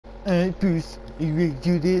Alright, Bruce, you ready to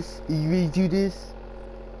do this? Are you ready to do this?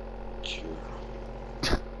 Sure.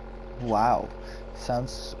 Wow,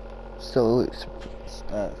 sounds so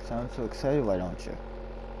sounds so excited. Why don't you?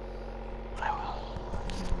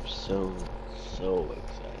 I'm so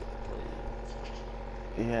excited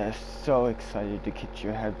for you. Yeah, so excited to get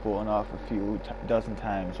your head blown off a few dozen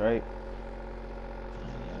times, right?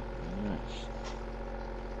 Yeah, pretty much.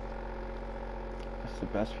 That's the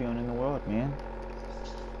best feeling in the world, man.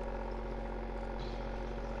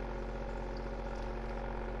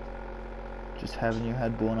 Just having your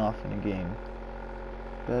head blown off in a game.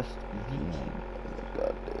 Best feeling in the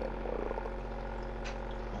goddamn world.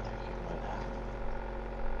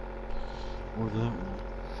 Or that one.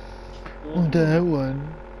 Oh, that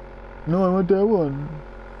one. No, I want that one.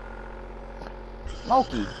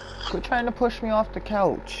 Moki, quit trying to push me off the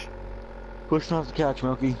couch. Push off the couch,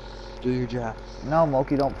 Milky. Do your job. No,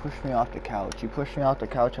 Moki, don't push me off the couch. You push me off the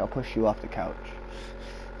couch, I'll push you off the couch.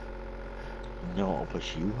 No, I'll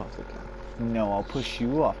push you off the couch. No, I'll push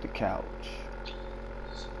you off the couch.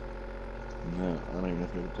 No, I don't even know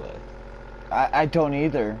who to play. I don't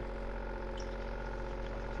either.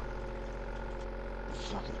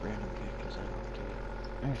 Fuck it, random pick, because I don't do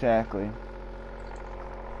it. Exactly.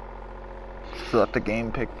 Just let the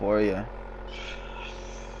game pick for you.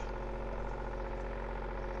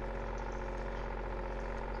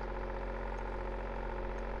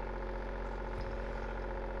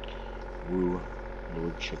 Woo,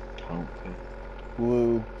 Lord Chitonka.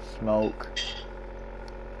 Woo, smoke.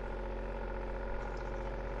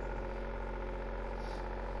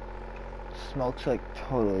 Smoke's like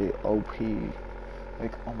totally OP.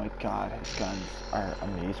 Like, oh my god, his guns are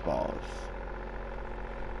amazeballs.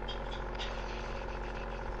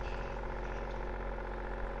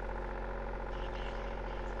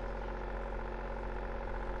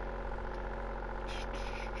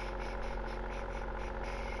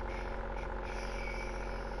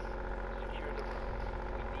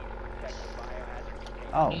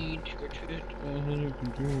 Oh,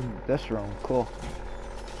 this room, cool.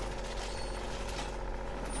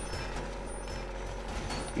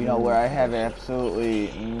 You know, where I have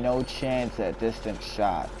absolutely no chance at distance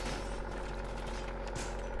shots.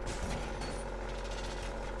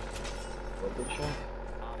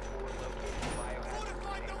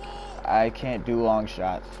 I can't do long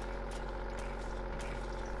shots.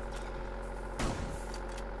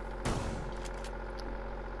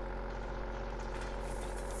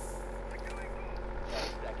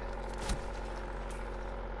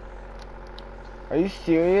 Are you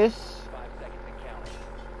serious?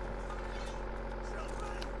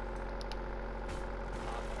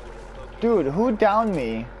 Dude, who downed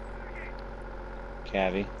me?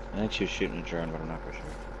 Cavi. I think she was shooting a drone, but I'm not for sure.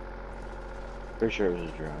 Pretty sure it was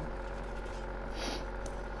a drone.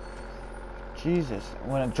 Jesus,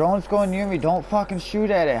 when a drone's going near me, don't fucking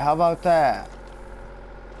shoot at it. How about that?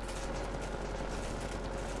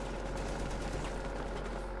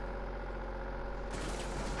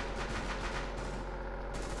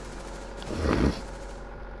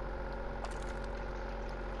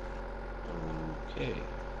 Okay.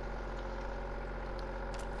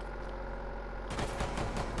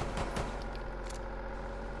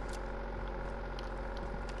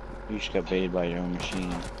 You just got baited by your own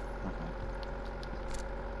machine.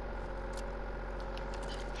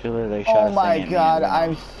 Oh my god,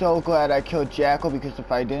 I'm so glad I killed Jackal, because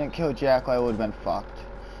if I didn't kill Jackal, I would have been fucked.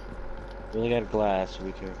 Really got glass, so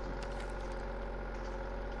be careful.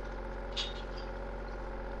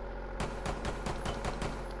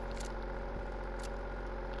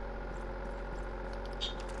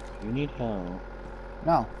 You need help.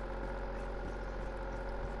 No.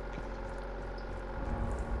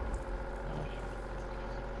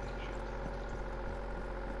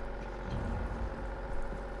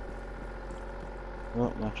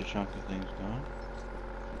 Well, not your chunk of things gone.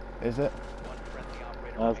 Is it?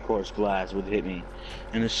 Of course, Glass would hit me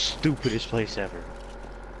in the stupidest place ever.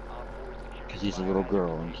 Because he's a little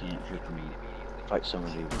girl and can't freaking fight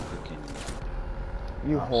somebody with freaking...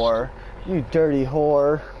 You whore. You dirty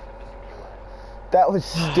whore. That was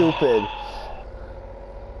stupid.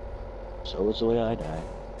 So it's the way I die.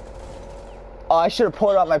 Oh, I should have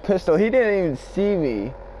pulled out my pistol. He didn't even see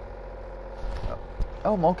me.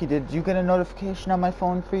 Oh, Moki, did you get a notification on my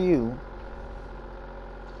phone for you?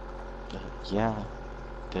 Yeah.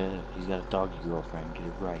 He's got a doggy girlfriend. Get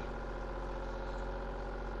it right.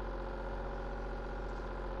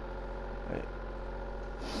 Wait.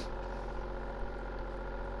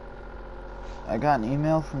 I got an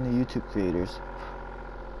email from the YouTube creators.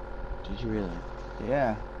 Did you really?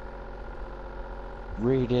 Yeah.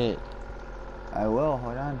 Read it. I will,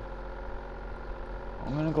 hold on.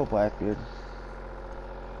 I'm gonna go Blackbeard.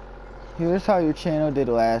 Here's how your channel did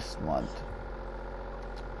last month.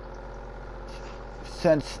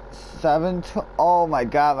 Since oh my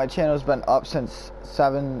god, my channel's been up since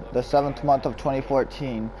the 7th month of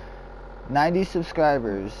 2014. 90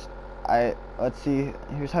 subscribers. Let's see,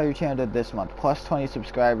 here's how your channel did this month. Plus 20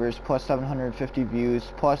 subscribers, plus 750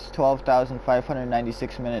 views, plus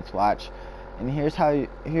 12,596 minutes watched. And here's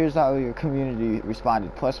how your community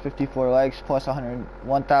responded. Plus 54 likes, plus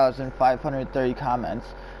 1,530 comments,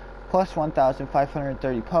 plus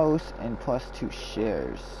 1,530 posts, and plus 2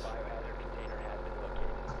 shares.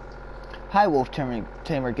 Hi Wolf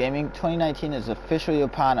Tamer Gaming, 2019 is officially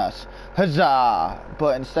upon us. Huzzah!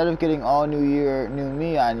 But instead of getting all new year, new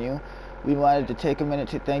me on you, we wanted to take a minute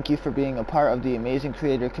to thank you for being a part of the amazing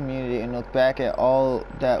creator community and look back at all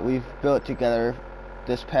that we've built together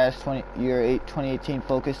this past 2018,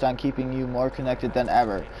 focused on keeping you more connected than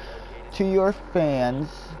ever. To your fans,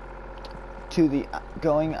 to the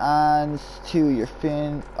going-ons, to your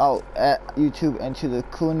fan at YouTube, and to the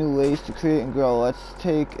cool new ways to create and grow. Let's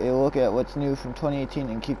take a look at what's new from 2018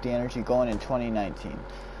 and keep the energy going in 2019.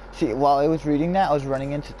 See, while I was reading that, I was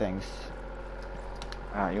running into things.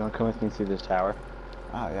 Alright, you wanna come with me through this tower?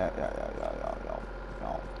 Oh, yeah.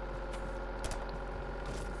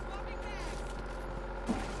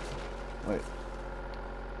 Wait.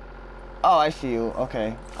 Oh, I see you.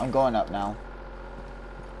 Okay, I'm going up now.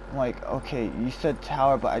 I'm like, okay, you said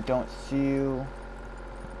tower, but I don't see you.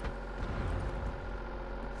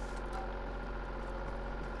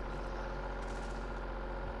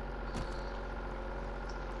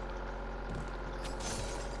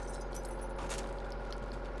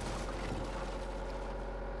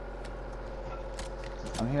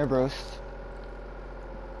 I'm here, Bruce.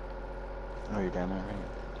 Oh, you're down there, right?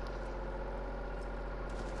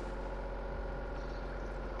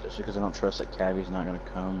 Just because I don't trust that Cavi's not gonna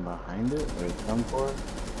come behind it or come for it.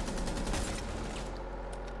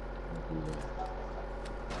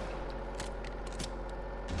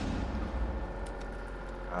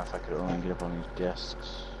 If I could only get up on these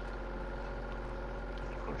desks.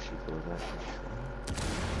 Of course she goes after.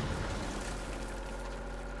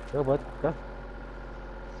 Go, bud, go.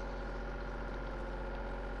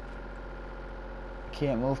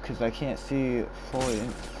 Can't move because I can't see fully.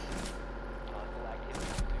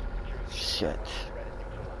 Shit.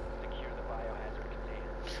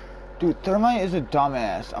 Dude, Thermite is a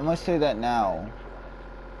dumbass. I'm gonna say that now.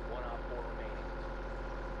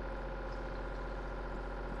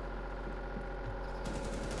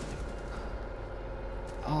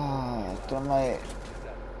 Oh, Thermite.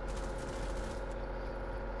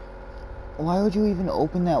 Why would you even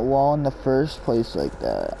open that wall in the first place like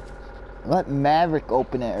that? Let Maverick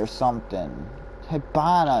open it or something.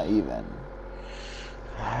 Hibana even.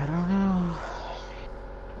 I don't know.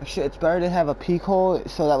 Shit, it's better to have a peek hole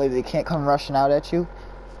so that way they can't come rushing out at you.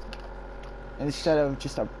 Instead of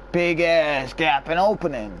just a big ass gap and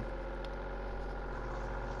opening.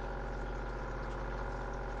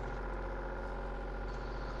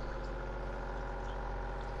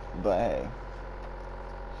 But hey.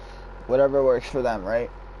 Whatever works for them,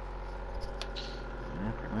 right?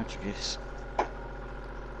 Yeah, pretty much, I guess.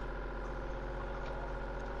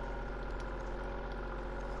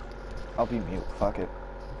 I'll be mute, fuck it.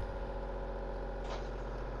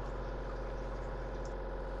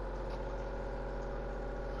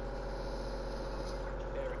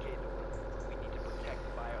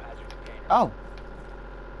 Oh!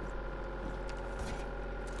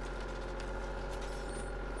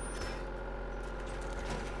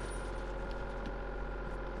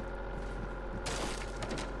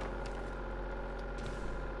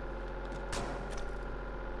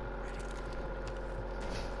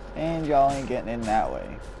 And y'all ain't getting in that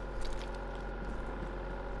way.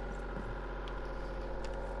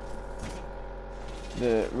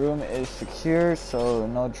 The room is secure, so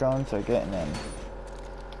no drones are getting in.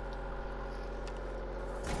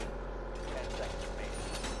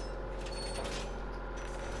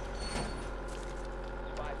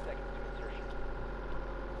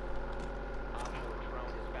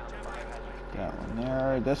 That one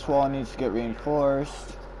there. This wall needs to get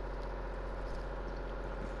reinforced.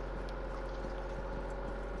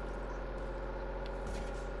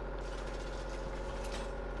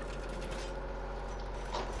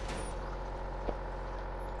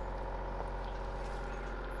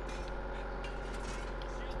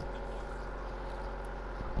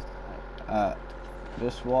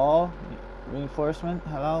 This wall, reinforcement,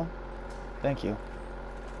 hello? Thank you.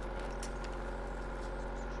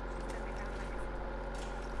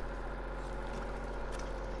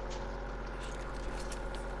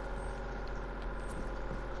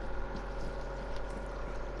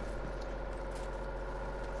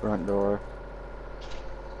 Front door.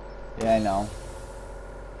 Yeah, I know.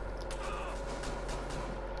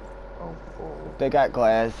 Oh, oh. They got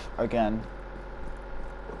glass again.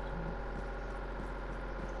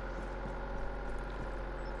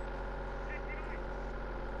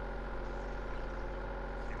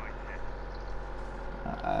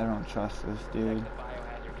 I don't trust this dude.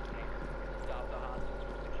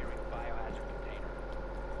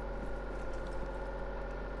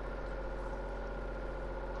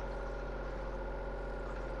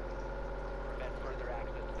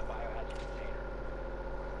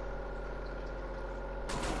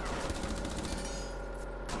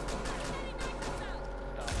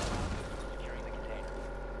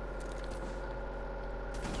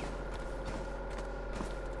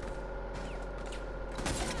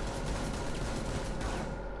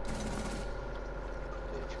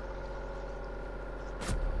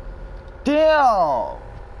 Damn!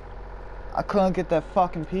 I couldn't get that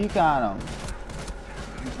fucking peek on him.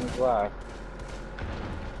 Using glass.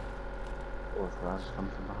 Or glass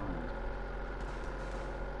comes from behind.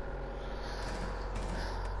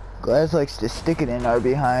 Glass likes to stick it in our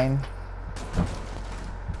behind.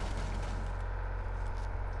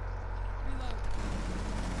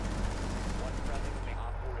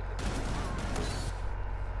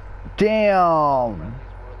 Damn!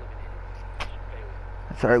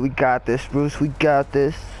 That's alright, we got this, Bruce, we got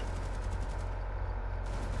this.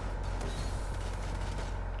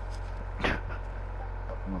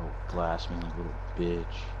 Little glass man, like little bitch.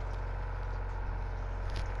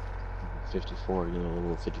 54, you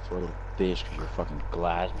little 54 little bitch, cause you're a fucking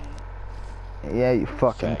glass man. Yeah, you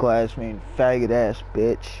fucking Faggot. glass main, faggot ass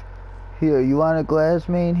bitch. Here, you want a glass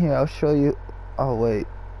main? Here, I'll show you. Oh, wait.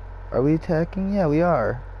 Are we attacking? Yeah, we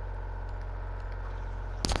are.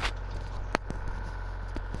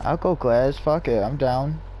 I'll go glass, fuck it, I'm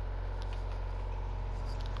down.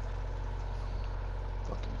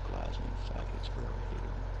 Fucking glass man, faggots, bro.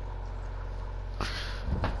 I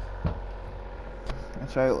hate 'em.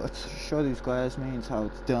 That's right, let's show these glass mains how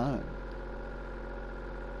it's done.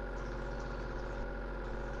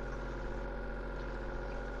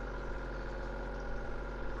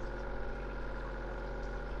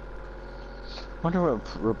 Wonder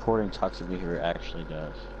what reporting toxic behavior actually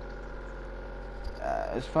does.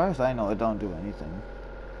 As far as I know, it don't do anything.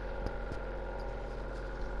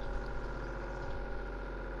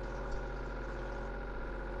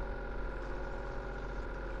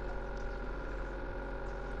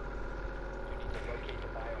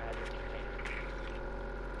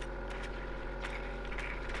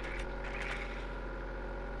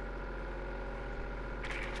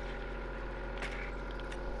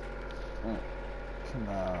 Come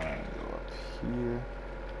on, go up here.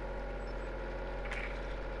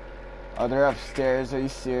 Oh, they're upstairs, are you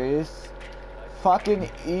serious? Fucking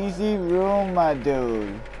easy room, my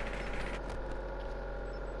dude.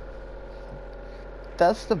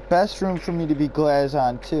 That's the best room for me to be glass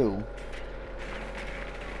on, too.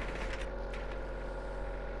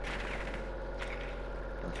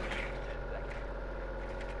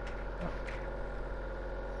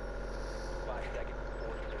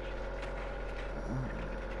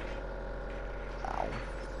 Ow.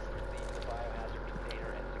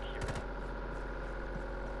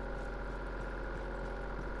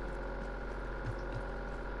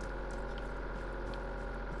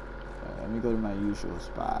 Let me go to my usual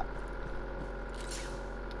spot.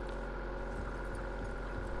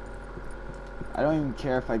 I don't even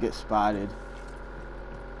care if I get spotted.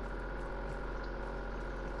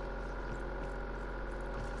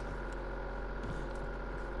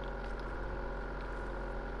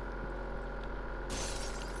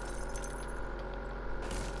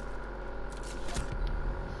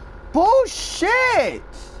 Bullshit!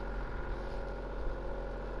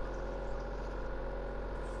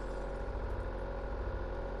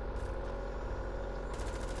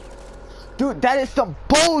 Dude, that is some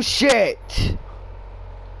bullshit!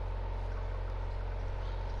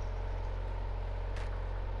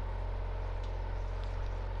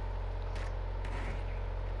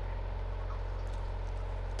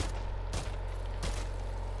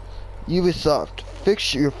 Ubisoft,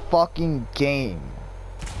 fix your fucking game.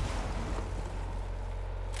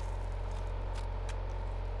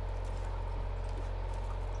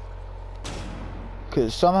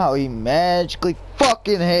 Cause somehow he magically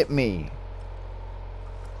fucking hit me.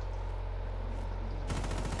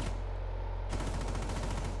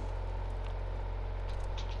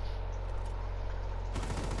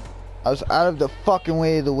 I was out of the fucking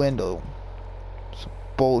way of the window. Some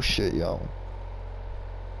bullshit, yo.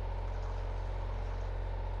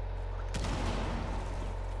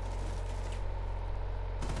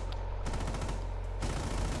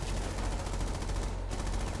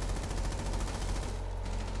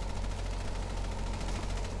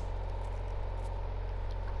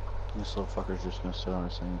 This little fucker's just gonna sit on the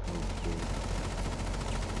same page, dude.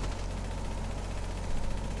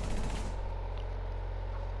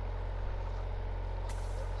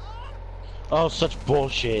 Oh, such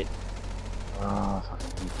bullshit. Oh, fucking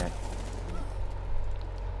hate that.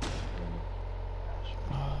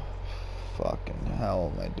 Fucking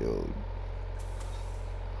hell, my dude.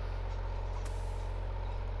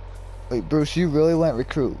 Wait, Bruce, you really went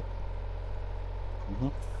recruit?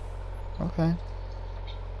 Okay.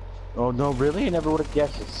 Oh, no, really? I never would have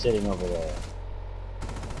guessed it's sitting over there.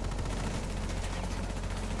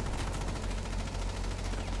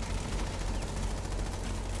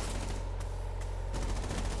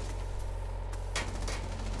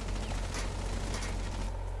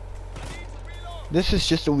 This is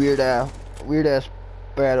just a weird ass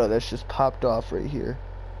battle that's just popped off right here.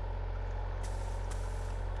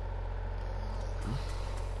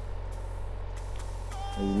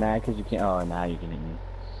 Are you mad because you can't? Oh, now you can hit me.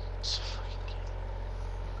 So fucking gay.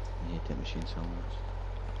 I hate that machine so much.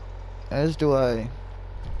 As do I.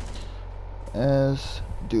 As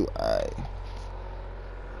do I.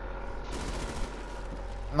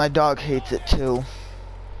 My dog hates it too.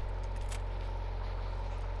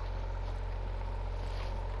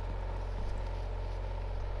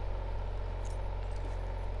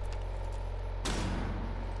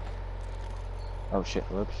 Oh shit,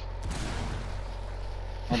 whoops.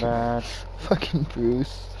 My bad. Fucking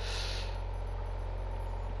Bruce.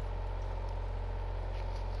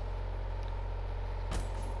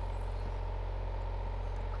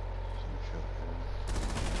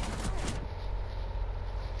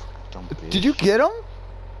 Dumb bitch. Did you get him?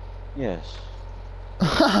 Yes. Bag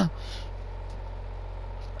of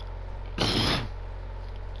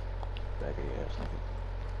ass, nigga.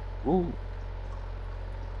 Woo.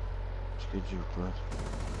 Good you, bud.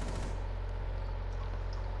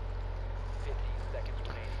 50 seconds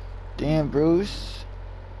remaining. Damn, Bruce.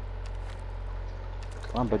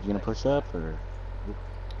 Come on, bud, you gonna push up or?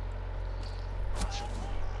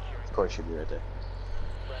 Of course, you'll be right there.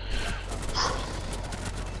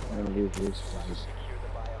 I'm gonna leave this. Just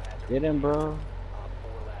get him, bro.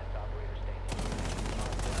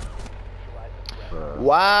 Bruh.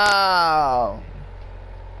 Wow.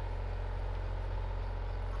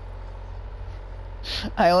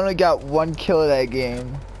 I only got 1 kill that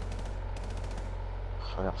game.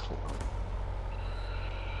 I got 4.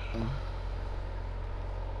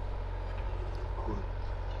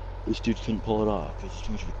 This dude couldn't pull it off because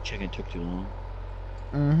too much of a chicken took too long.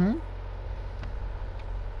 Mm-hmm. And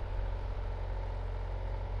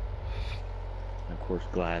of course,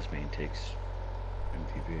 Glassman takes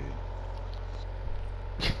MVP.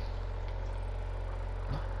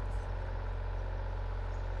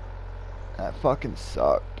 That fucking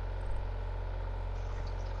sucked.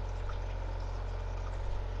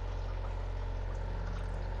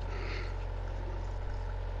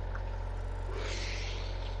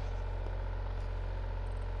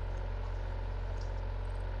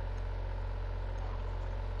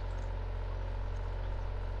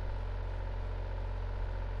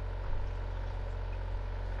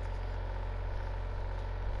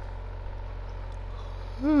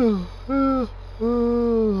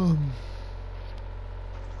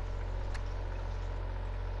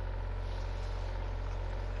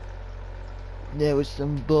 There was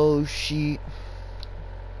some bullshit.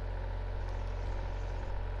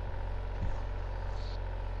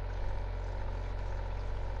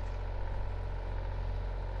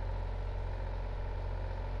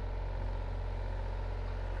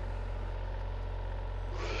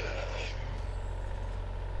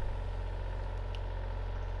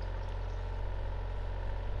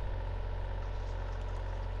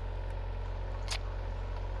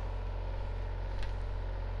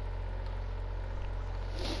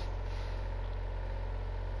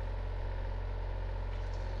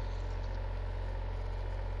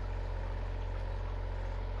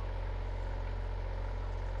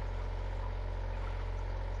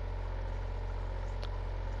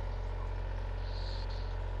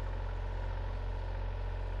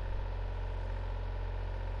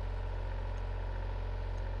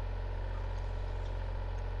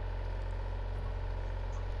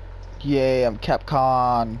 Yay, I'm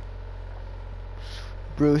Capcom.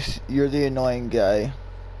 Bruce, you're the annoying guy.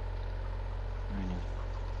 I know.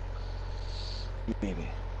 Maybe.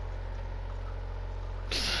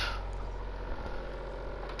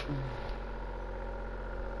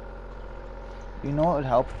 You know what would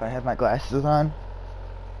help if I had my glasses on?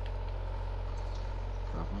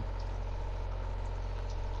 Probably.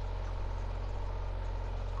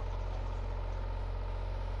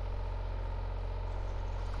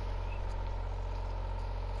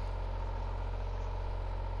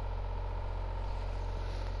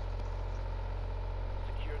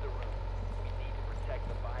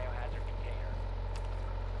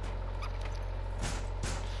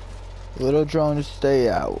 Little drones, stay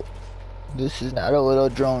out. This is not a little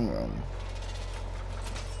drone room.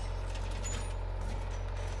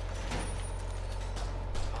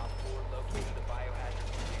 Op 4 located the biohazard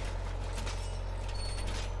container.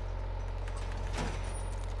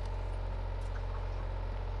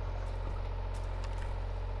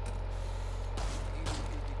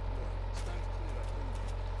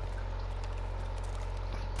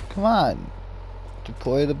 Come on.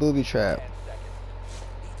 Deploy the booby trap. 10 seconds.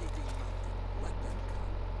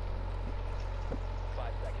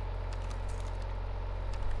 5 seconds.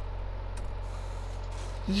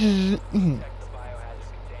 Protect the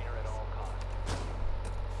biohazard container at all costs.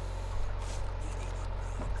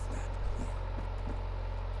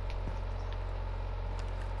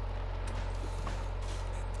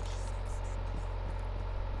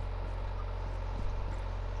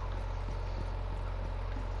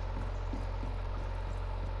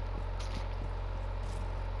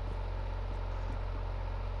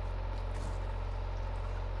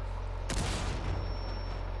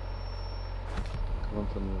 Come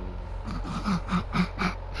from you.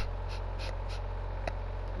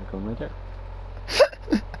 You come right there.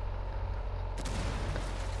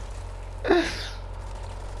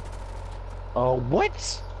 Oh,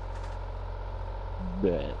 what?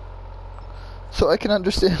 Bet. So I can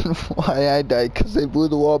understand why I died, because they blew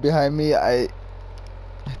the wall behind me. I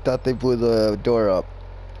thought they blew the door up.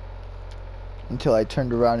 Until I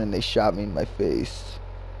turned around and they shot me in my face.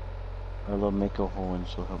 I love make a hole and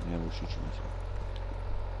so help me, I will shoot you myself.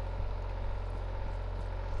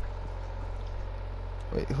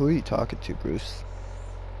 Wait, who are you talking to, Bruce?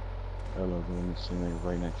 I love the one that's sitting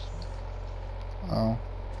right next to me. Oh.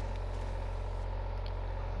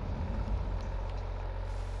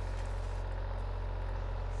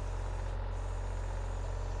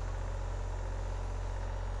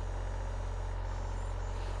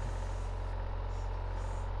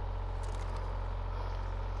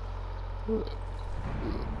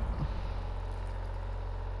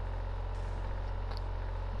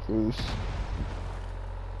 Bruce.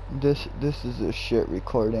 This is a shit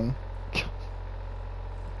recording.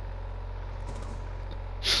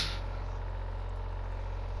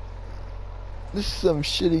 This is some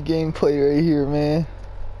shitty gameplay right here, man.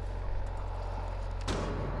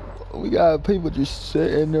 We got people just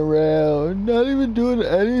sitting around, not even doing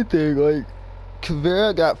anything. Like,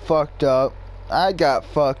 Caveira got fucked up. I got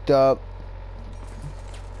fucked up.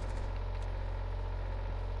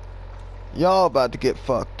 Y'all about to get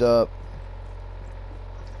fucked up.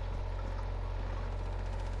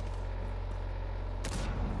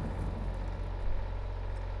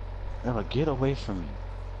 Ella, get away from me.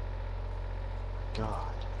 God.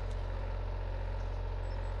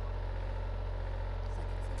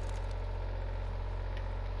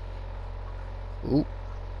 Oop.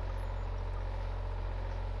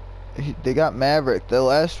 They got Maverick. The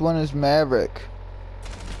last one is Maverick.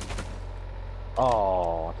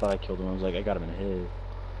 Oh, I thought I killed him. I was like, I got him in the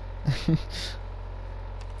head.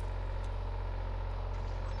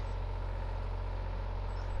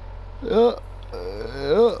 Yeah.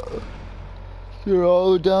 You're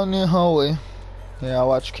all down the hallway. Yeah, I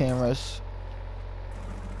watch cameras.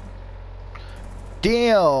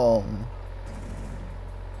 Damn.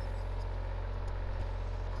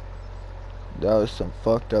 That was some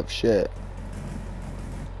fucked up shit.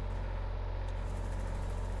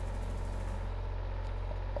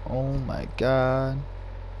 Oh my god.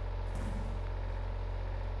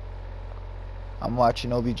 I'm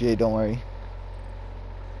watching OBJ, don't worry.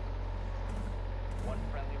 One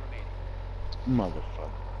friendly remaining. Motherfucker.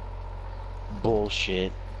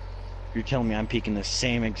 Bullshit. You're telling me I'm peeking the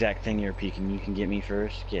same exact thing you're peeking. You can get me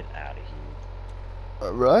first? Get out of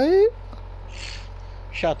here. Right?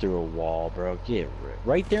 Shot through a wall, bro. Get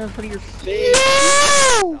right there in front of your face.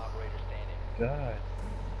 No! Operator standing. God.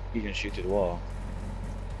 You can shoot through the wall.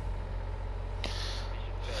 Mission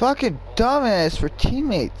failed. Fucking dumbass for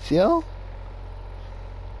teammates, yo.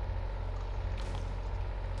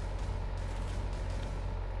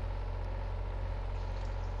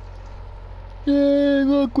 Yay,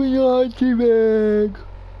 look, we got a teammate.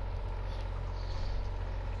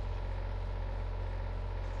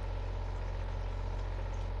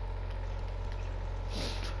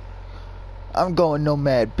 I'm going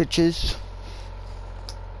nomad, bitches.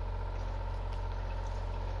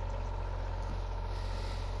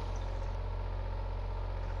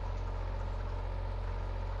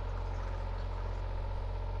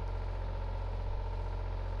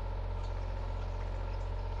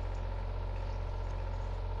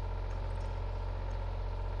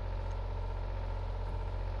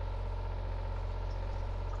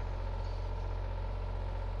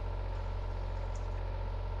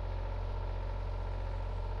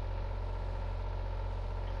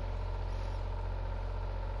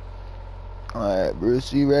 Alright,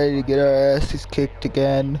 Bruce, you ready to get our asses kicked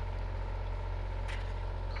again?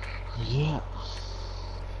 Yeah.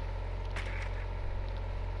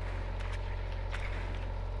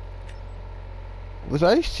 Was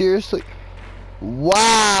I seriously?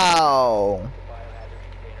 Wow!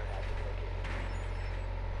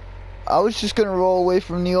 I was just gonna roll away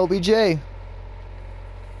from the OBJ.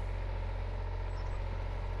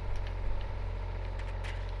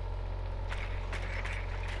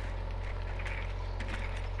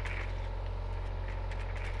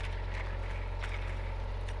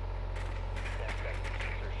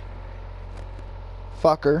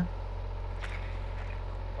 Fucker.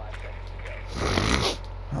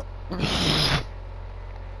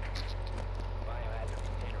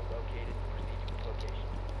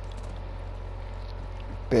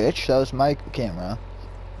 Bitch, that was my camera.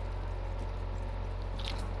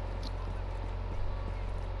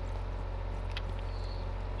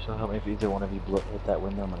 So help me if either one of you hit that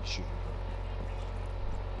window, I'm gonna shoot you.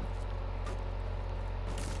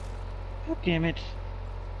 God damn it.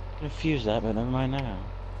 I fuse that, but never mind now.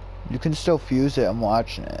 You can still fuse it, I'm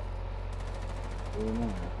watching it.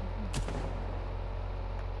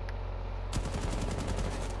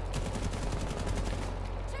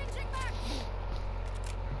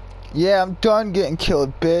 Yeah, I'm done getting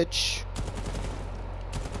killed, bitch.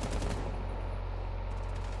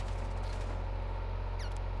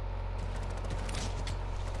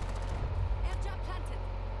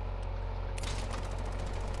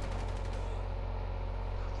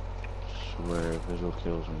 Swear, visual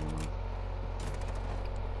kills me.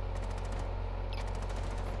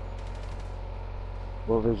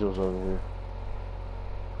 What visuals over here?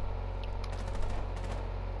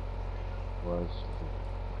 Was.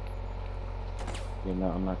 Yeah, no,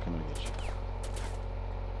 I'm not gonna get you.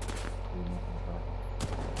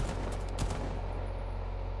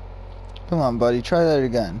 Come on, buddy, try that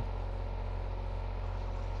again.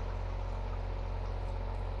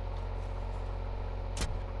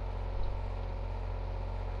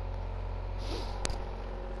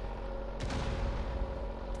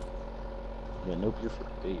 Yeah, nope, you're for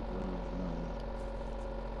bait, bro. No.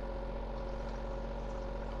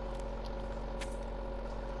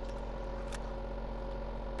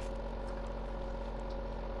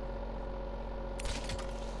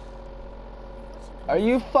 Are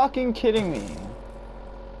you fucking kidding me?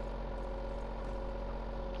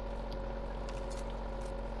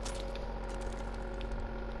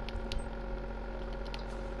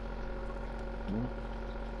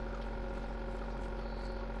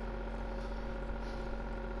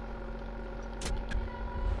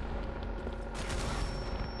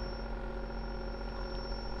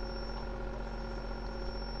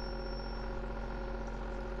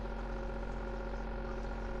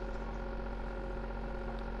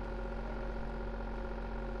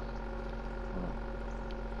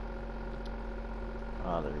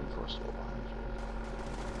 Ah, the reinforceable behind you.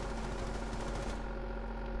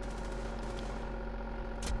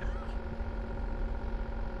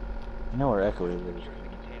 I know where Echo is. Secure the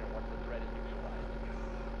container once the threat is neutralized. Secure the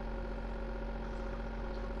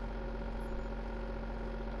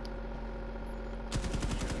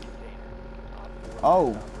container. Op 4 Oh.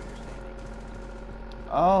 last operator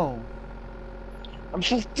standing. Oh. I'm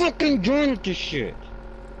so fucking done with this shit.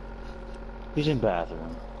 He's in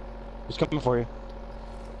bathroom. He's coming for you.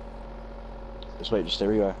 Just wait, just stay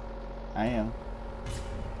where you are. I am.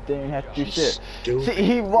 Didn't even have to do You shit. stupid. See,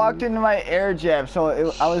 he walked into my air jab,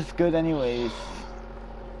 so I was good anyways.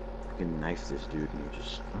 Fucking knife this dude and you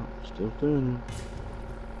just still doing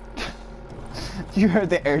You heard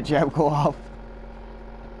the air jab go off.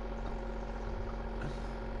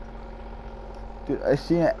 Dude, I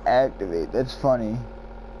seen it activate. That's funny.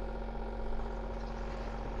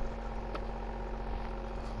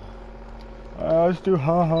 Let's do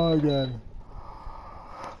haha again.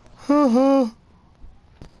 Haha.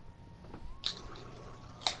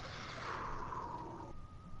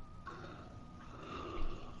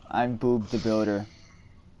 I'm Boob the Builder.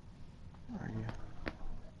 Are you?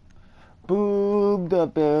 Boob the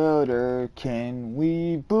Builder, can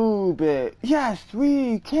we boob it? Yes,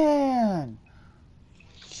 we can!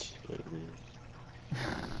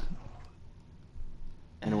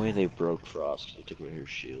 In a way, they broke Frost 'cause they took away her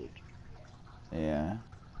shield. Yeah.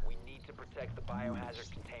 We need to protect the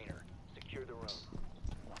biohazard container. Secure the room.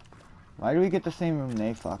 Why do we get the same room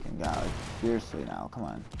they fucking got? Like, seriously now, come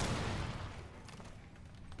on.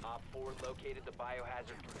 Op 4 located the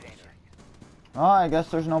biohazard container. Oh, I guess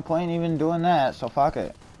there's no point even doing that, so fuck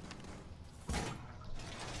it.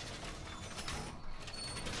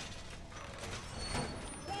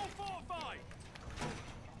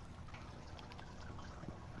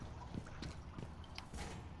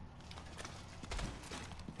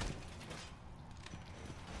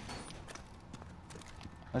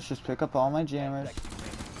 Let's just pick up all my 10 jammers. seconds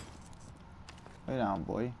remaining. Lay down,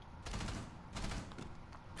 boy.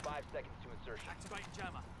 5 seconds to insertion. Activating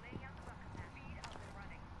jammer.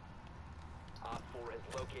 Op 4 has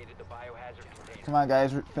located the biohazard container. Come on,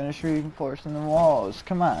 guys. Finish reinforcing the walls.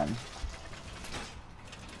 Come on.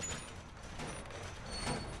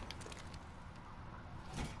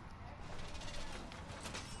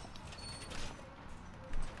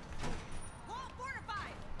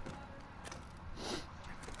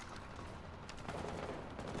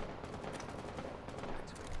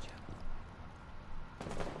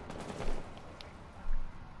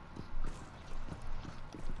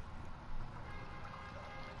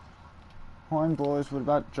 Horn boys, what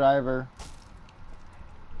about driver?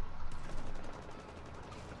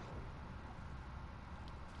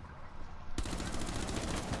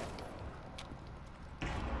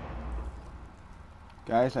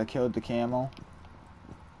 Guys, I killed the camel.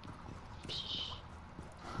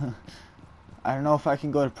 I don't know if I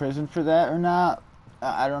can go to prison for that or not.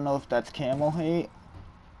 I don't know if that's camel hate.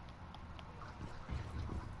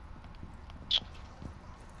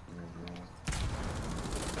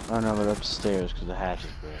 Oh no, they're upstairs because the hatch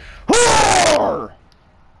is broke.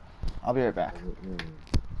 I'll be right back.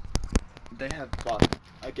 They have luck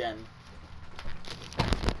again.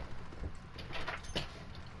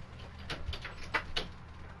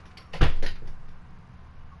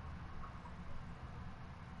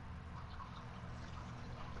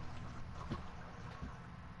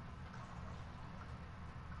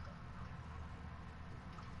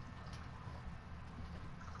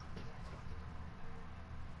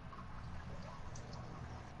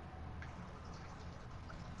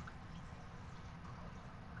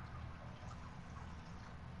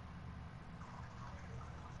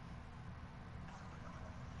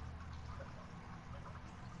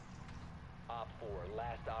 Op 4,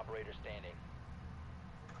 last operator standing.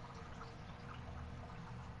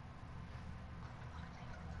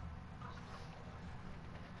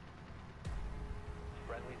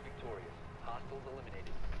 Friendly's victorious. Hostiles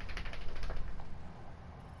eliminated.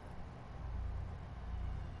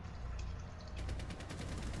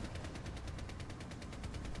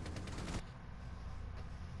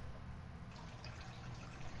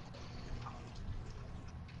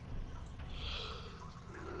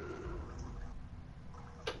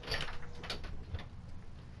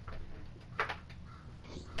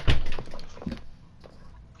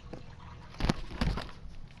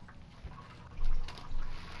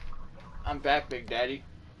 I'm back, Big Daddy.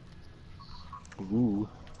 Ooh.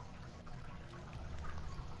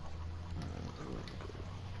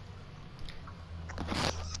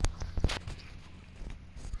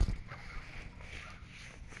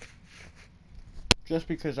 Just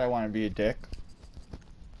because I want to be a dick.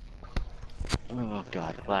 Oh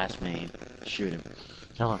god, last main. Shoot him.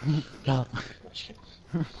 Kill him. Kill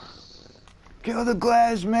him. Kill the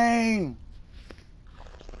glass main!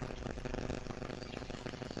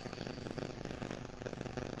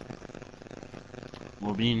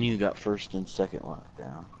 Well, me and you got first and second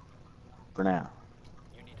lockdown. For now.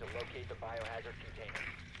 You need to locate the biohazard container.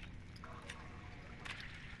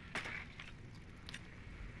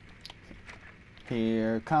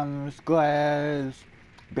 Here comes Glass,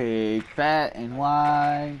 big, fat, and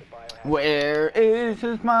white. The biohazard Where is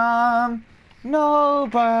his mom?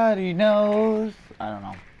 Nobody knows. I don't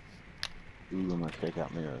know. Ooh, I'm gonna take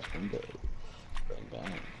out Mira's window. Bang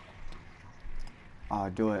bang. Oh,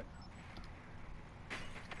 do it.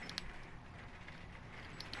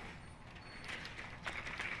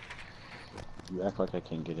 You act like I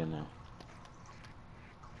can't get in there.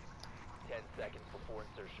 10 seconds before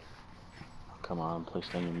insertion. Come on, place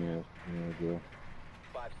down your mirror. Mirror.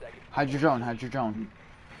 5 seconds. Hide your drone, hide your drone.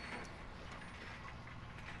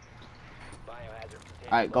 Biohazard container.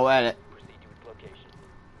 Alright, go at it. Proceed to its location.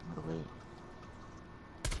 Oh, wait.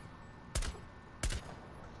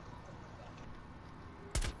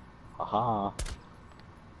 Haha.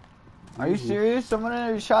 Are you serious? Someone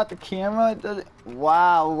already shot the camera? It doesn't...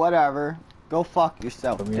 Wow, whatever. Go fuck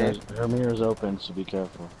yourself, dude. Her mirror's open, so be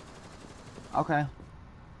careful. Okay.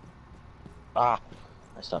 Ah!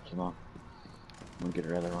 I stopped too long. I'm gonna get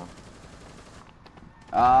her other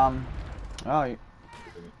one. Oh,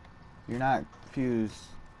 you're not fused.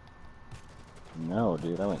 No,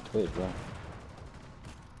 dude, I went Twitch, bro.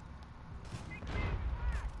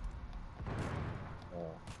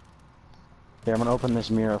 Here, I'm gonna open this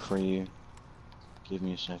mirror for you. Give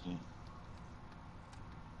me a second.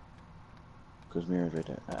 Cause mirror's right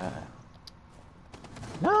there.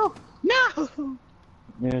 No! No!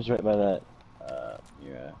 Mirror's right by that,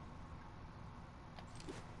 mirror.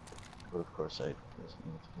 But of course I...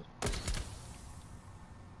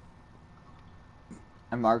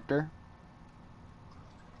 I marked her.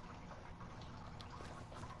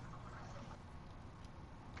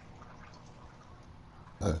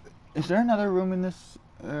 Is there another room in this,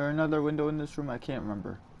 or another window in this room? I can't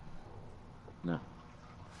remember. No.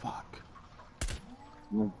 Fuck.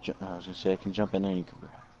 I was gonna say I can jump in there and you can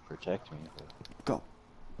protect me. But Go.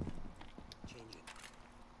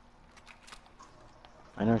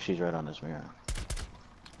 I know she's right on this mirror.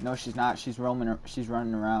 No, she's not. She's roaming. She's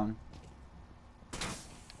running around.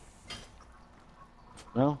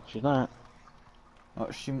 No, she's not. Oh,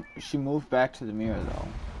 she moved back to the mirror though.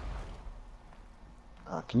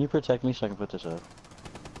 Can you protect me so I can put this up?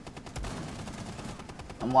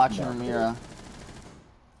 I'm watching her mirror.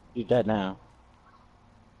 She's dead now.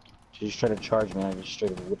 She just tried to charge me and I just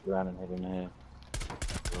straight up whipped around and hit her in the head.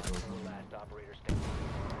 Last operator standing.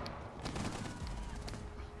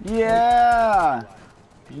 Yeah,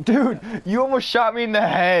 dude, you almost shot me in the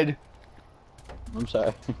head. I'm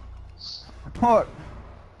sorry. What?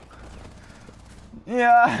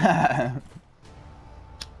 Yeah.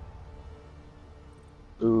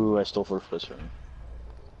 Ooh, I stole first place from you.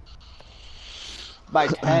 By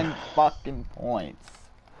 10 fucking points.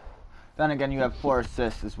 Then again, you have 4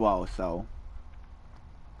 assists as well, so.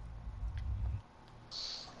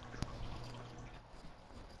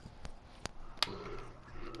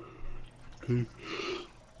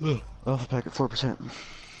 Alpha pack at 4%.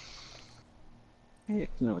 Yeah,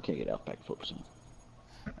 no, I can't get alpha pack at 4%.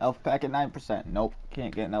 Elf pack at 9%. Nope,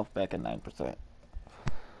 can't get an elf pack at 9%.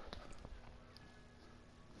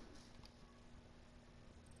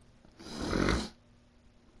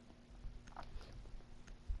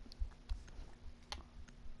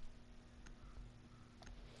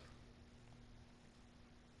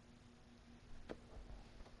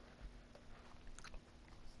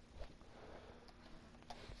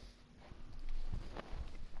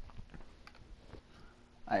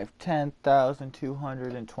 I have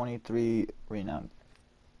 10,223 renown.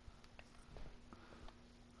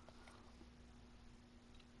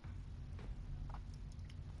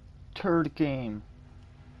 Turd game.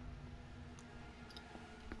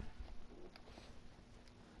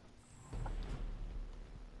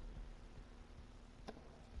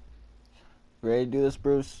 Ready to do this,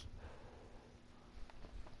 Bruce?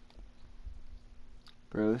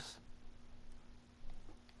 Bruce?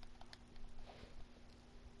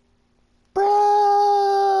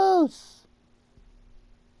 Bruce!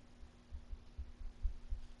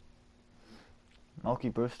 Milky,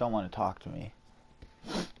 Bruce don't want to talk to me.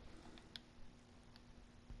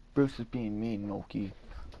 Bruce is being mean, Milky.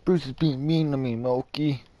 Bruce is being mean to me,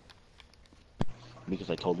 Milky. Because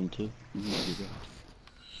I told him to.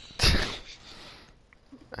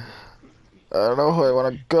 I don't know who I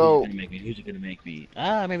want to go. Who's it gonna make me?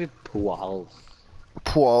 Ah, maybe Puals.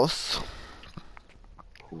 Puals.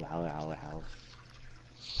 Wow.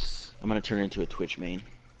 I'm gonna turn into a Twitch main.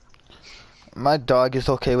 My dog is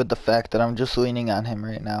okay with the fact that I'm just leaning on him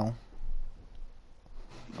right now.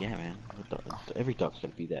 Yeah, man. Every dog's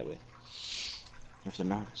gotta be that way. If they're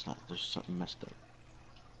not, it's not. There's something messed up.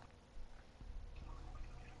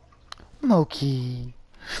 Moki.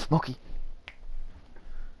 Moki.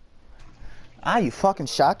 Ah, you fucking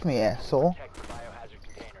shocked me, asshole. Protect the biohazard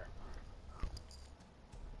container.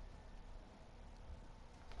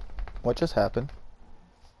 What just happened?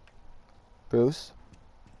 Bruce?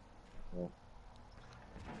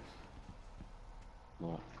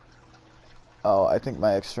 What? Oh, I think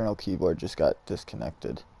my external keyboard just got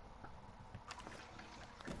disconnected.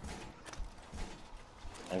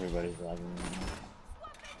 Everybody's lagging right now.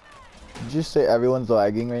 Did you say everyone's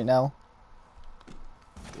lagging right now?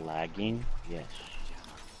 Lagging? Yes.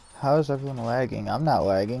 How is everyone lagging? I'm not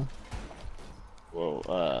lagging. Whoa,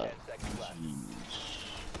 10 seconds left.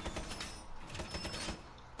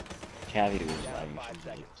 Cavi was lagging. She was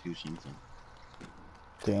like 2 something.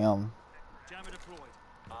 Damn.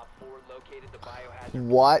 Op 4 located the biohazard.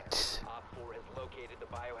 What? Op 4 has located the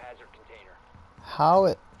biohazard container. How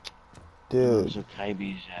it... Dude. So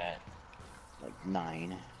Kaibi's at like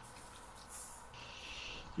 9.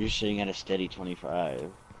 You're sitting at a steady 25.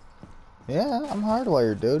 Yeah, I'm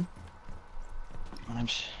hardwired, dude.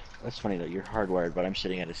 That's funny though. You're hardwired, but I'm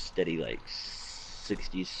sitting at a steady like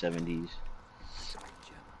 60s, 70s.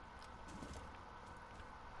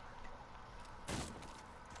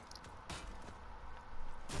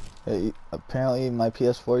 Hey, apparently my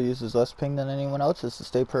PS4 uses less ping than anyone else's to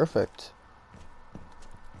stay perfect.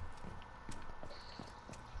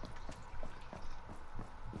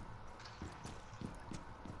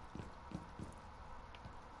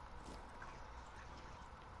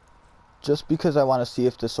 Just because I want to see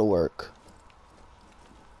if this will work.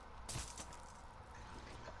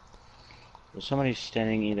 There's somebody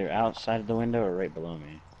standing either outside of the window or right below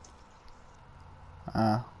me.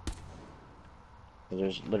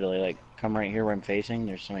 There's literally like, come right here where I'm facing,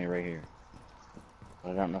 there's somebody right here.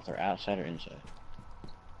 But I don't know if they're outside or inside.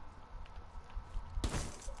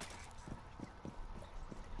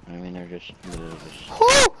 I mean, they're just literally just...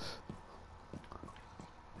 Woo!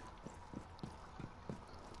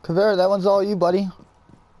 Kavera, that one's all you, buddy.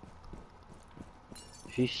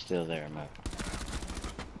 She's still there, Mo.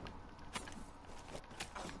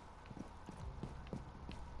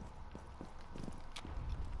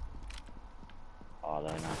 Oh,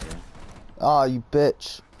 they're not here. Aw, you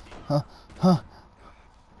bitch. Huh, huh.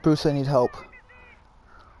 Bruce, I need help. I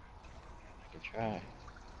could try.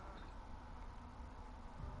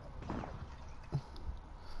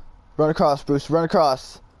 Run across, Bruce, run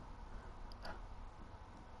across.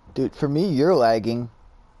 Dude, for me, you're lagging.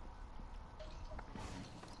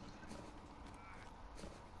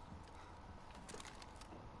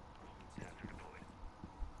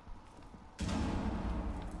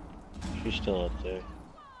 She's still up there.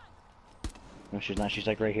 No, she's not. She's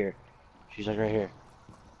like right here. She's like right here.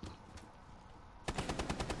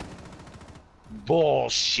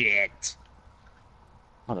 Bullshit!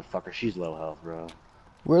 Motherfucker, she's low health, bro.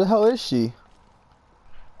 Where the hell is she?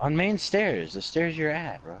 On main stairs. The stairs you're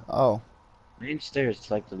at, bro. Oh. Main stairs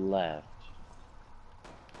to like the left.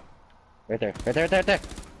 Right there. Right there, right there, right there.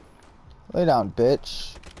 Lay down,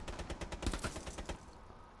 bitch.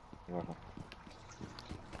 You're welcome.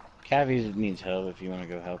 Cavi needs help if you want to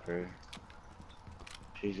go help her.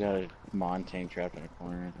 She's got a Montang trapped in a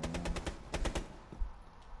corner.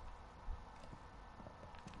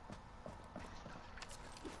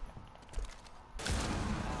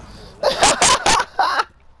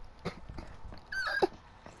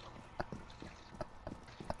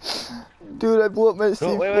 Dude, I blew up my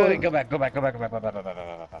C4. Wait, go back. Okay.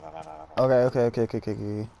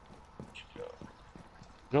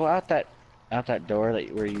 Go out that door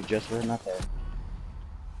where you just were, not there.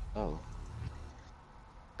 Oh.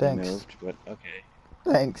 Thanks. Moved, but okay.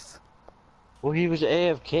 Thanks. Well, he was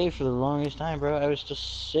AFK for the longest time, bro. I was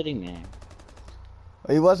just sitting there.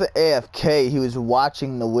 He wasn't AFK, he was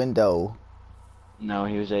watching the window. No,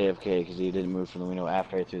 he was AFK because he didn't move from the window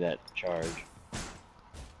after I threw that charge.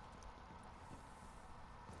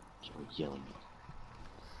 Stop yelling.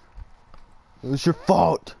 It was your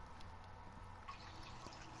fault.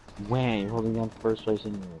 Wham, you're holding on to first place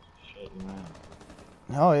in here. Shut your mouth.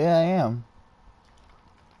 Oh yeah, I am.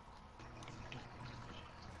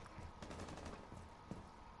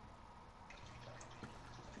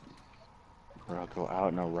 Or I'll go out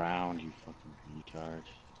and around, you fucking retard.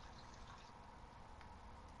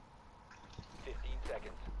 15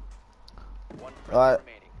 seconds. One Alright.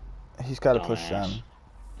 friendly remaining. He's got to push Dumbass. down.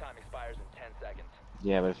 Time expires in 10 seconds.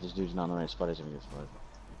 Yeah, but if this dude's not in the right spot, he's gonna get spotted.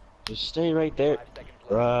 Just stay right there. 5 seconds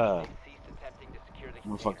left. Bruh. Cease attempting to secure the I'm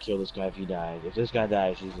gonna container. fuck kill this guy if he dies. If this guy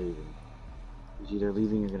dies, he's leaving. He's either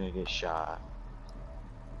leaving or gonna get shot.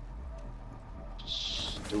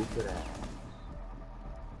 Stupid ass.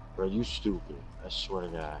 Bro, you stupid. I swear to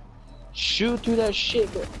God. Shoot through that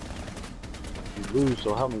shit, bro. If you lose,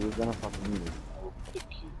 so help me, we're gonna fucking lose. I will kick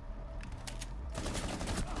you.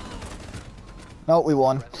 No, we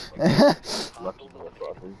won. Lucky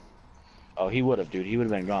motherfucker. Oh, he would have, dude. He would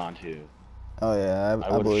have been gone, too. Oh yeah, I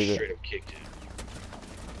I would believe have it. straight up kicked him.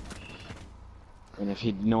 And if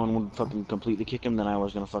no one would fucking completely kick him, then I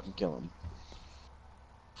was gonna fucking kill him.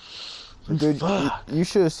 Dude, Fuck. you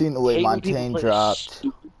should have seen the way Hate when people Montaigne play dropped.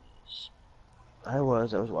 stupid. I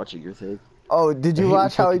was watching your thing. Oh, did I you hate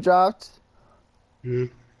watch how he fucking- dropped?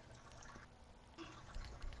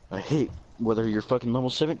 I hate whether you're fucking level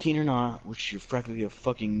 17 or not, which you're practically a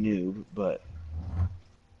fucking noob, but...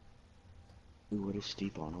 Ooh, what is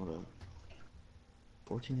steep on? Hold up.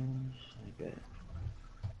 14 hours? I bet.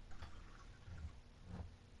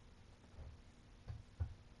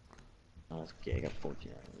 Oh, that's okay, I got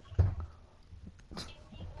 14 hours.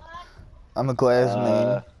 I'm a Glass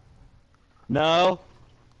main. No!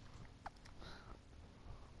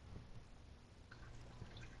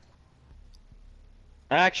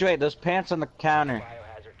 Actuate, those pants on the counter.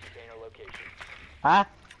 Biohazard container location. Huh?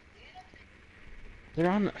 They're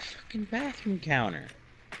on the fucking bathroom counter.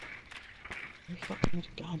 They're fucking in the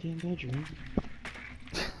goddamn bedroom.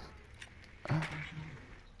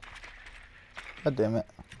 God damn it.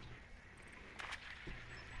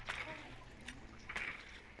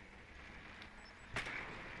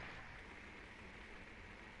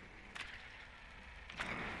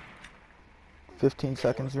 "15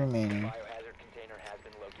 seconds remaining." Biohazard container has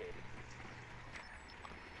been located.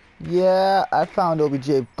 Yeah, I found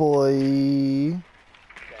OBJ boy. 10 seconds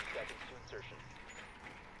to insertion.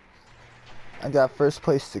 I got first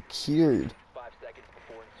place secured. 5 seconds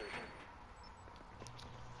before insertion.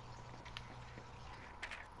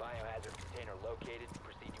 Biohazard container located.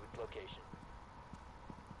 Proceed to its location.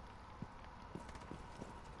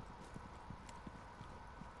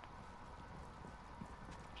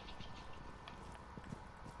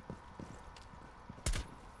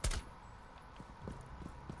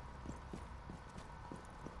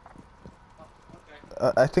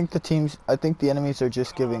 I think the enemies are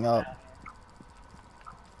just giving up.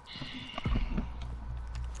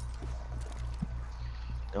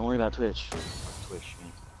 Don't worry about Twitch. Twitch,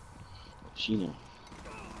 man. She knew.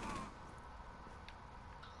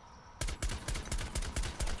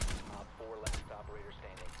 Op 4 last operator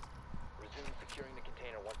standing. Resume securing the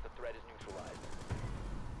container once the threat is neutralized.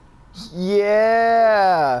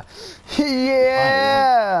 Yeah!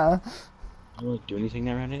 Yeah! I don't really do anything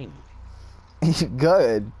that round anyway.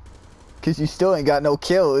 Good. Cause you still ain't got no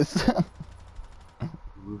kills.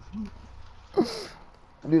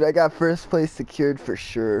 Dude, I got first place secured for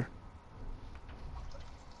sure.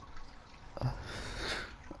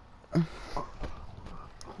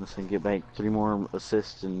 Listen, get back 3 more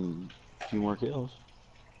assists and a few more kills.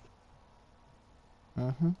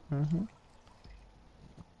 Mm-hmm.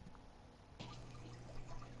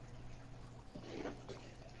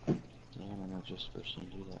 Yeah, I'm not just first to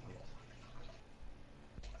do that.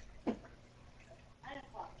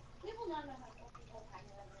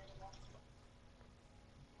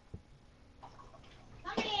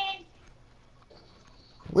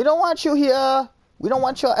 We don't want you here. We don't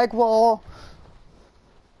want your egg roll.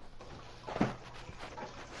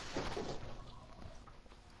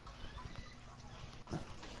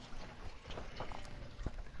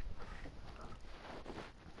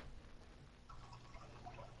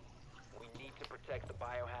 We need to protect the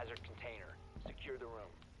biohazard container. Secure the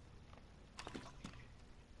room.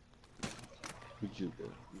 Who'd you go?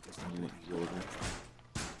 You went Yoda.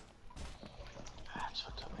 That's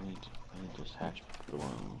fucked up. I need this hatch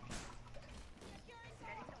alone.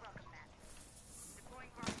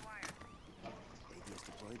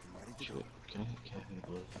 Shit, can I get cat in the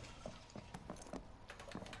blood?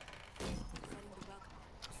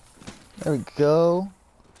 There we go.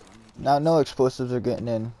 Now no explosives are getting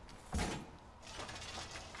in.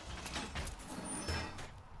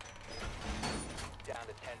 Down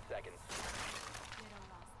to 10 seconds.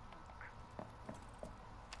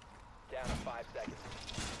 Down to 5 seconds.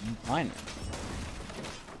 Mine.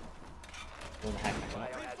 Where the heck am I?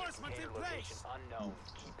 Biohazard container location unknown.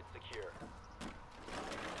 Keep it secure.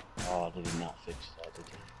 Oh, they did not fix that, did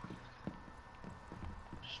they?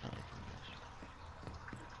 Just not looking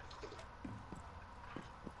good.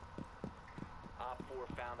 Op 4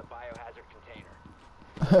 found the biohazard container.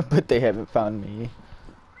 But they haven't found me.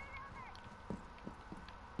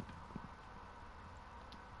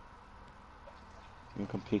 You can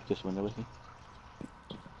come peek this window with me?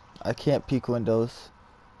 I can't peek windows.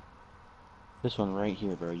 This one right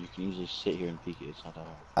here, bro. You can easily sit here and peek it. It's not that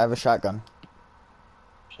hard. I have a shotgun.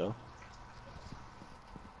 So?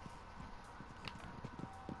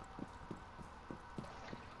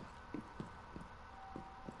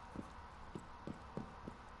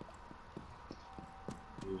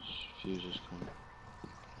 Fuse is coming.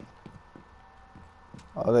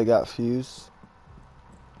 Oh, they got fuse.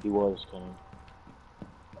 He was coming.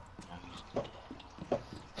 Now he's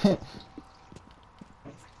dead.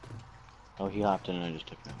 Oh, he hopped in and I just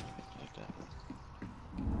took him out like that.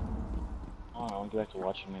 Oh, I want to get back to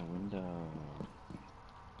watching my window.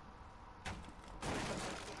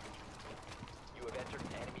 You have entered an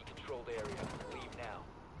enemy-controlled area. Leave now.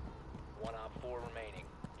 1 Op 4 remaining.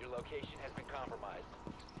 Your location has been compromised.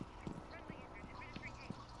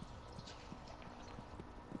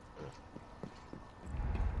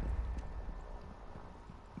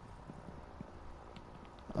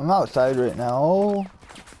 I'm outside right now.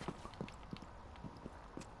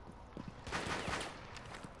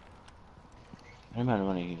 No matter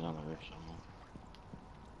money, he's on the roof somewhere.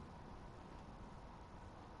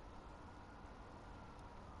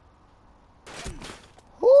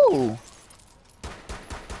 Woo!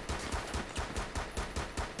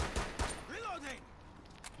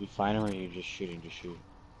 You find him or you just shooting to shoot?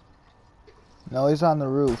 No, he's on the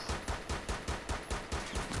roof.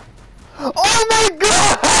 Oh my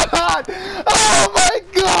god! Oh my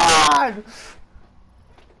god!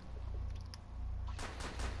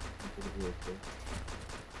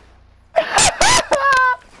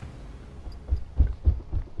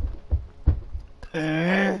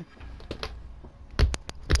 Yeah,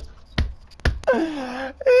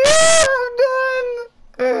 I'm done.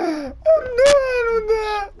 I'm done with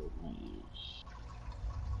that.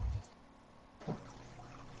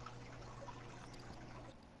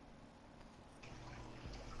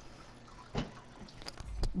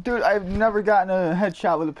 Dude, I've never gotten a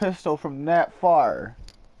headshot with a pistol from that far.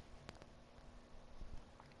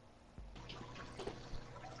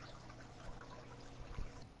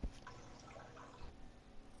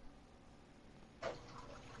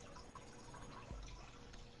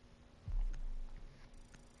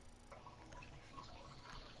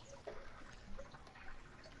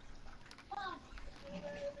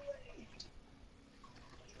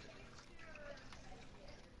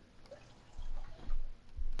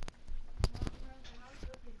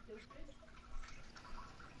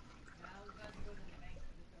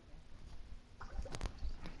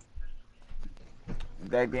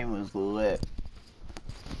 That game was lit.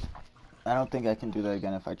 I don't think I can do that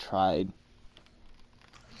again if I tried.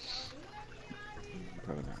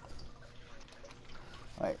 Probably not.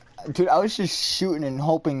 Like, dude, I was just shooting and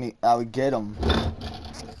hoping I would get him.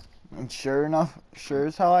 And sure enough, sure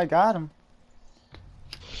as hell I got him.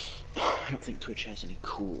 I don't think Twitch has any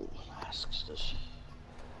cool masks, does she?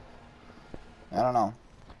 I don't know.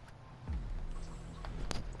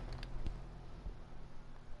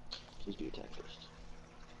 Please be attacked first.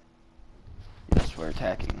 Yes, we're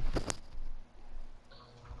attacking.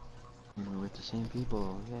 We're with the same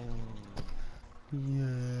people. Yay. Yay.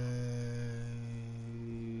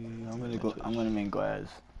 I'm gonna main Glaz.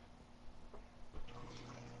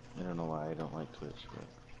 I don't know why I don't like Twitch, but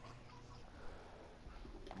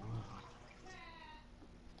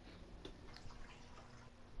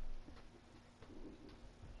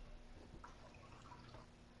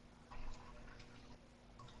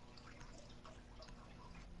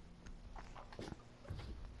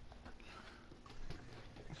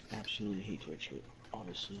absolutely hate Twitch, but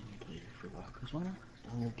obviously I'm player for a while, because why not?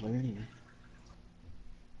 I'm a player anyway.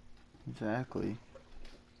 Exactly.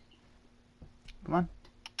 Come on.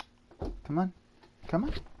 Come on. Come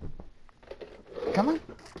on. Come on.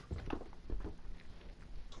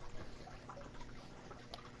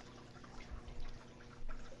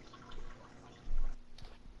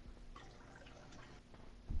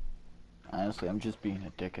 Honestly, I'm just being a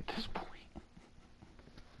dick at this point.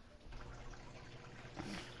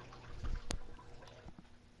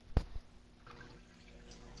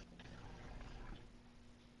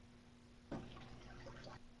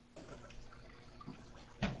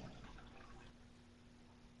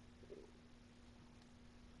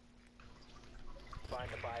 Find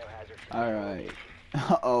the biohazard. Alright.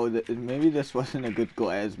 Oh, maybe this wasn't a good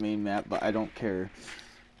Glaz main map, but I don't care.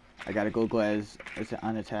 I gotta go Glaz. It's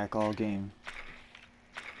on attack all game.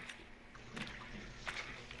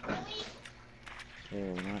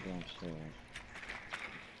 We're not downstairs.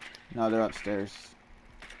 No, they're upstairs.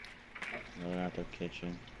 We're not the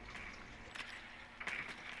kitchen.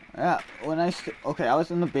 Yeah, okay, I was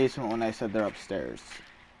in the basement when I said they're upstairs.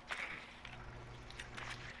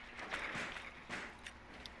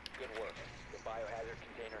 Good work. The biohazard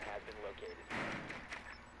container has been located.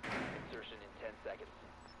 Insertion in 10 seconds.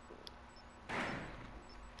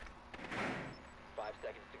 5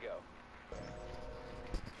 seconds to go.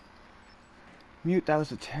 Mute, that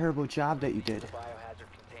was a terrible job that you did. The biohazard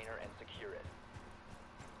container and secure it.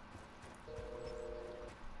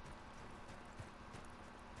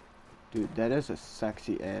 Dude, that is a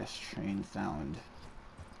sexy ass train sound.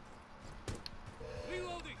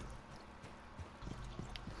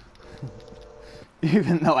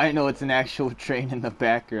 Even though I know it's an actual train in the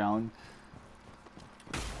background.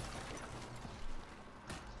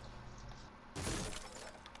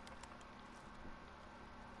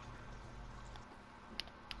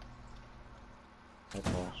 That's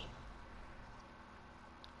false.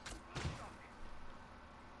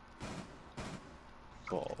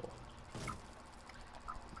 Ball.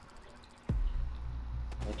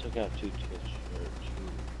 I took out two tips or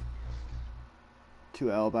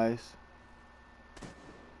Two alibis.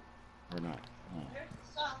 or not.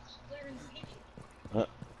 No.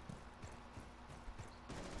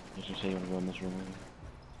 Did you say you want to go in this room?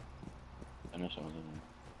 I know someone's in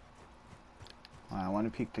there. I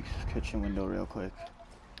want to peek the kitchen window real quick.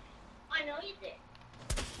 I know you did.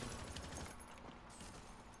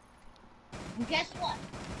 And guess what?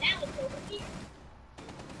 Now it's over here.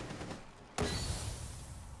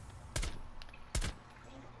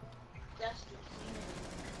 Dusty.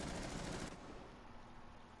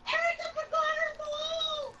 Erica forgot her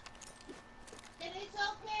glue! And it's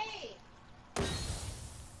okay.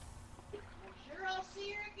 I'm sure I'll see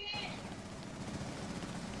her again.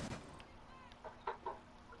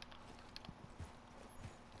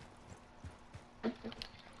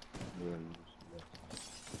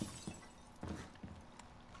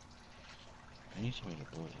 I need somebody to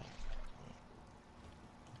blow it out.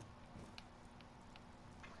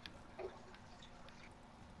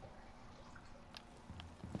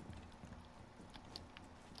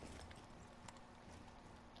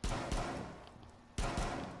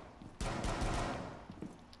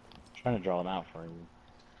 trying to draw them out for you.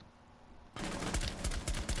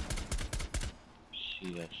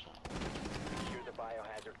 See that shot. Secure the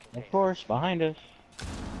biohazard container. Of course, behind us.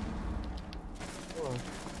 Resume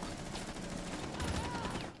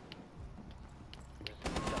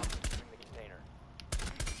stop securing the container.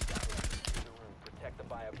 Secure the room. Protect the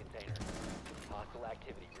bio container. Hostile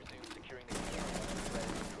activity. Resume securing the container once the threat is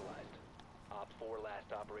neutralized. Op 4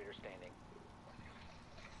 last operator standing.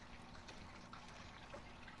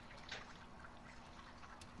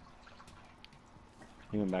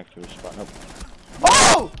 He went back to his spot. Nope.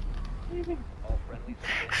 Oh! All friendlies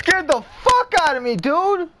have Scared the fuck out of me,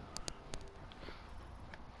 dude!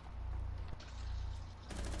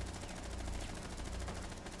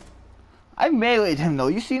 I meleeed him though,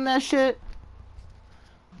 you seen that shit?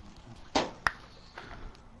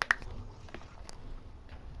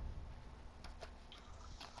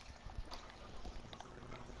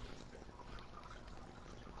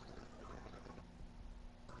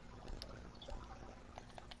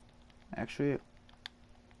 Actually,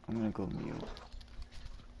 I'm gonna go mute.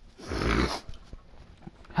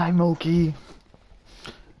 Hi, Moki.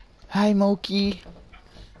 Hi, Moki.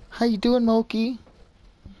 How you doing, Moki?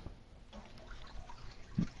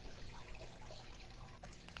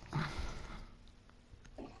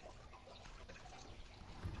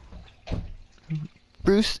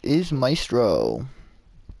 Bruce is Maestro.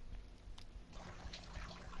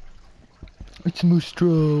 It's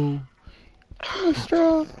Maestro.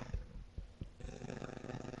 Maestro.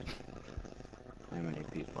 How many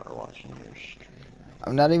people are watching your stream?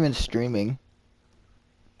 I'm not even streaming.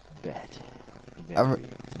 Bet.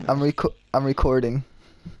 I'm recording.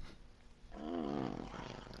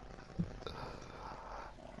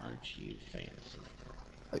 Aren't you fancy?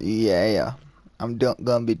 Yeah. I'm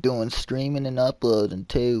gonna be doing streaming and uploading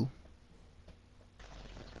too.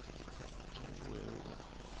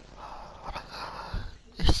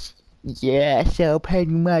 Yeah, so pretty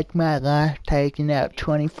much my life taking up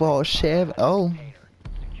 24/7. Oh, container.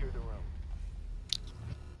 Secure the room.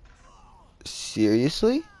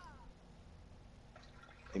 seriously?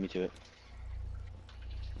 Get me to it.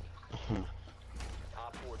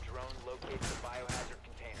 Op 4 drone locates the biohazard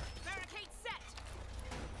container. Barricade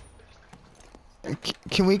set.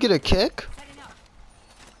 Can we get a kick? Setting up.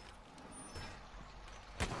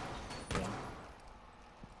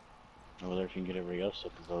 Over there, if you can get everybody else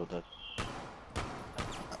up to vote, that's.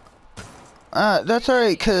 That's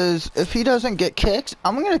alright, cause if he doesn't get kicked,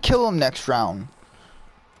 I'm gonna kill him next round.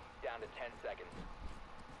 Down to 10 seconds.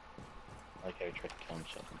 I like how he tried to kill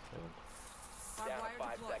himself and failed. Down to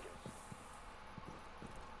 5 seconds.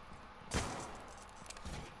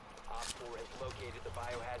 Op 4 has located the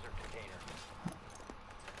biohazard container.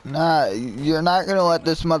 Nah, you're not gonna let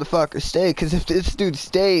this motherfucker stay, cause if this dude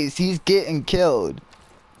stays, he's getting killed.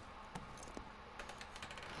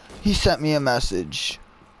 He sent me a message.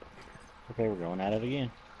 Okay, we're going at it again.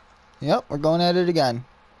 Yep, we're going at it again.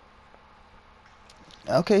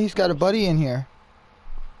 Okay, he's got a buddy in here.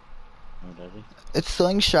 Oh, does he? It's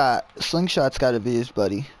Slingshot. Slingshot's gotta be his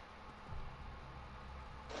buddy.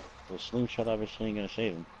 Well, Slingshot obviously ain't gonna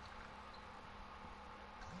save him.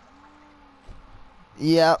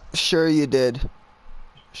 Yep, sure you did.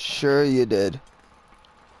 Sure you did.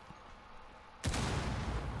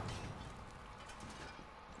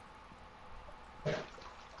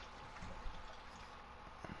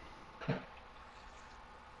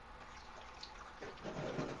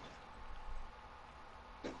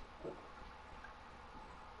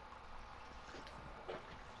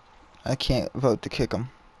 I can't vote to kick him.